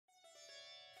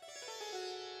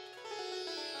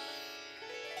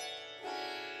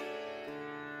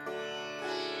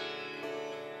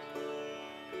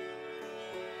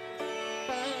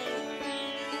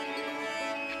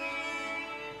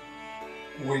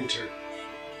Winter,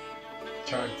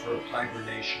 time for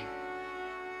hibernation,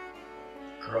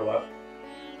 curl up,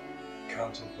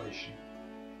 contemplation.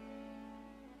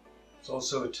 It's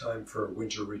also a time for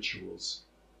winter rituals.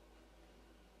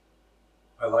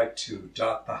 I like to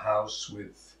dot the house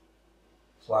with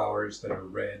flowers that are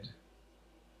red,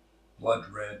 blood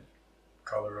red,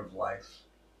 color of life,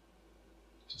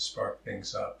 to spark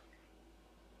things up.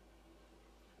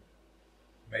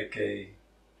 Make a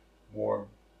warm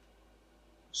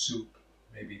soup,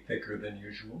 maybe thicker than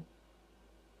usual.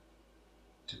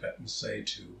 Tibetans say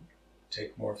to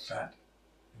take more fat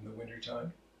in the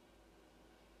wintertime.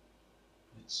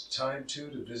 It's time too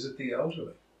to visit the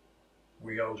elderly.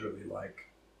 We elderly like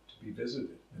to be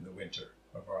visited in the winter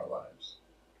of our lives.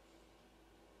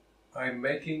 I'm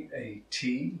making a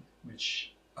tea,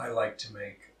 which I like to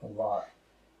make a lot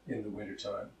in the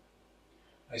wintertime.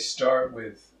 I start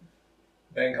with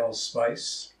Bengal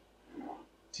spice,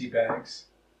 tea bags.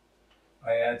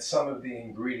 I add some of the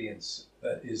ingredients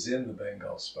that is in the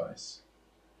Bengal spice.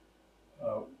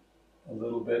 A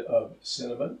little bit of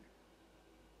cinnamon.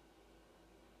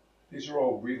 These are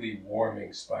all really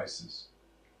warming spices.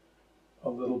 A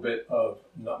little bit of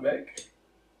nutmeg.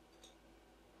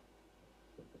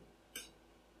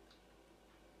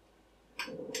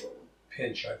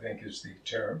 Pinch, I think, is the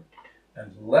term.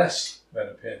 And less than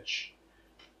a pinch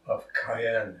of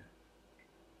cayenne.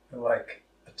 I like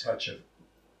a touch of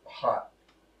hot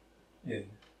in,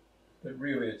 but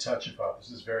really a touch of hot.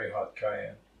 This is very hot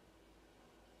cayenne.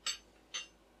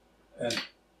 And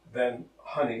then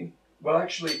honey. Well,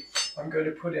 actually, I'm going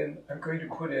to put in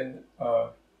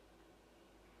the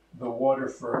water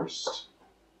first.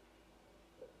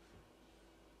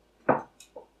 I'm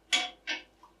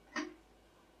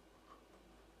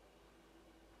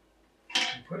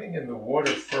putting in the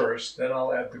water first, then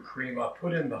I'll add the cream. I'll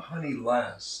put in the honey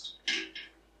last,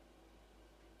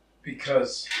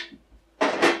 because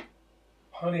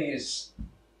honey is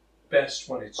best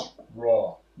when it's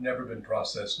raw, never been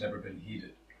processed, never been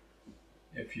heated.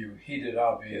 If you heat it,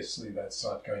 obviously, that's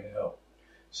not going to help.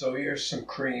 So here's some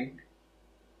cream.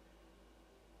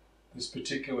 This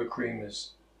particular cream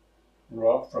is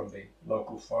raw from the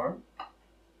local farm.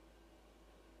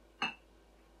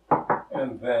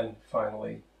 And then,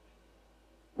 finally,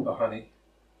 the honey.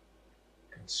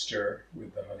 You can stir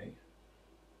with the honey.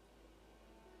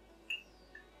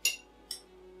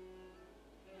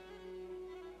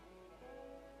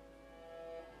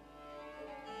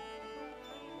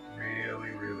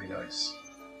 Really nice.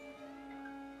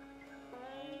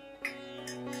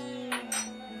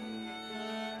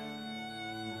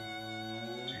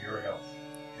 To your health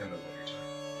in the wintertime.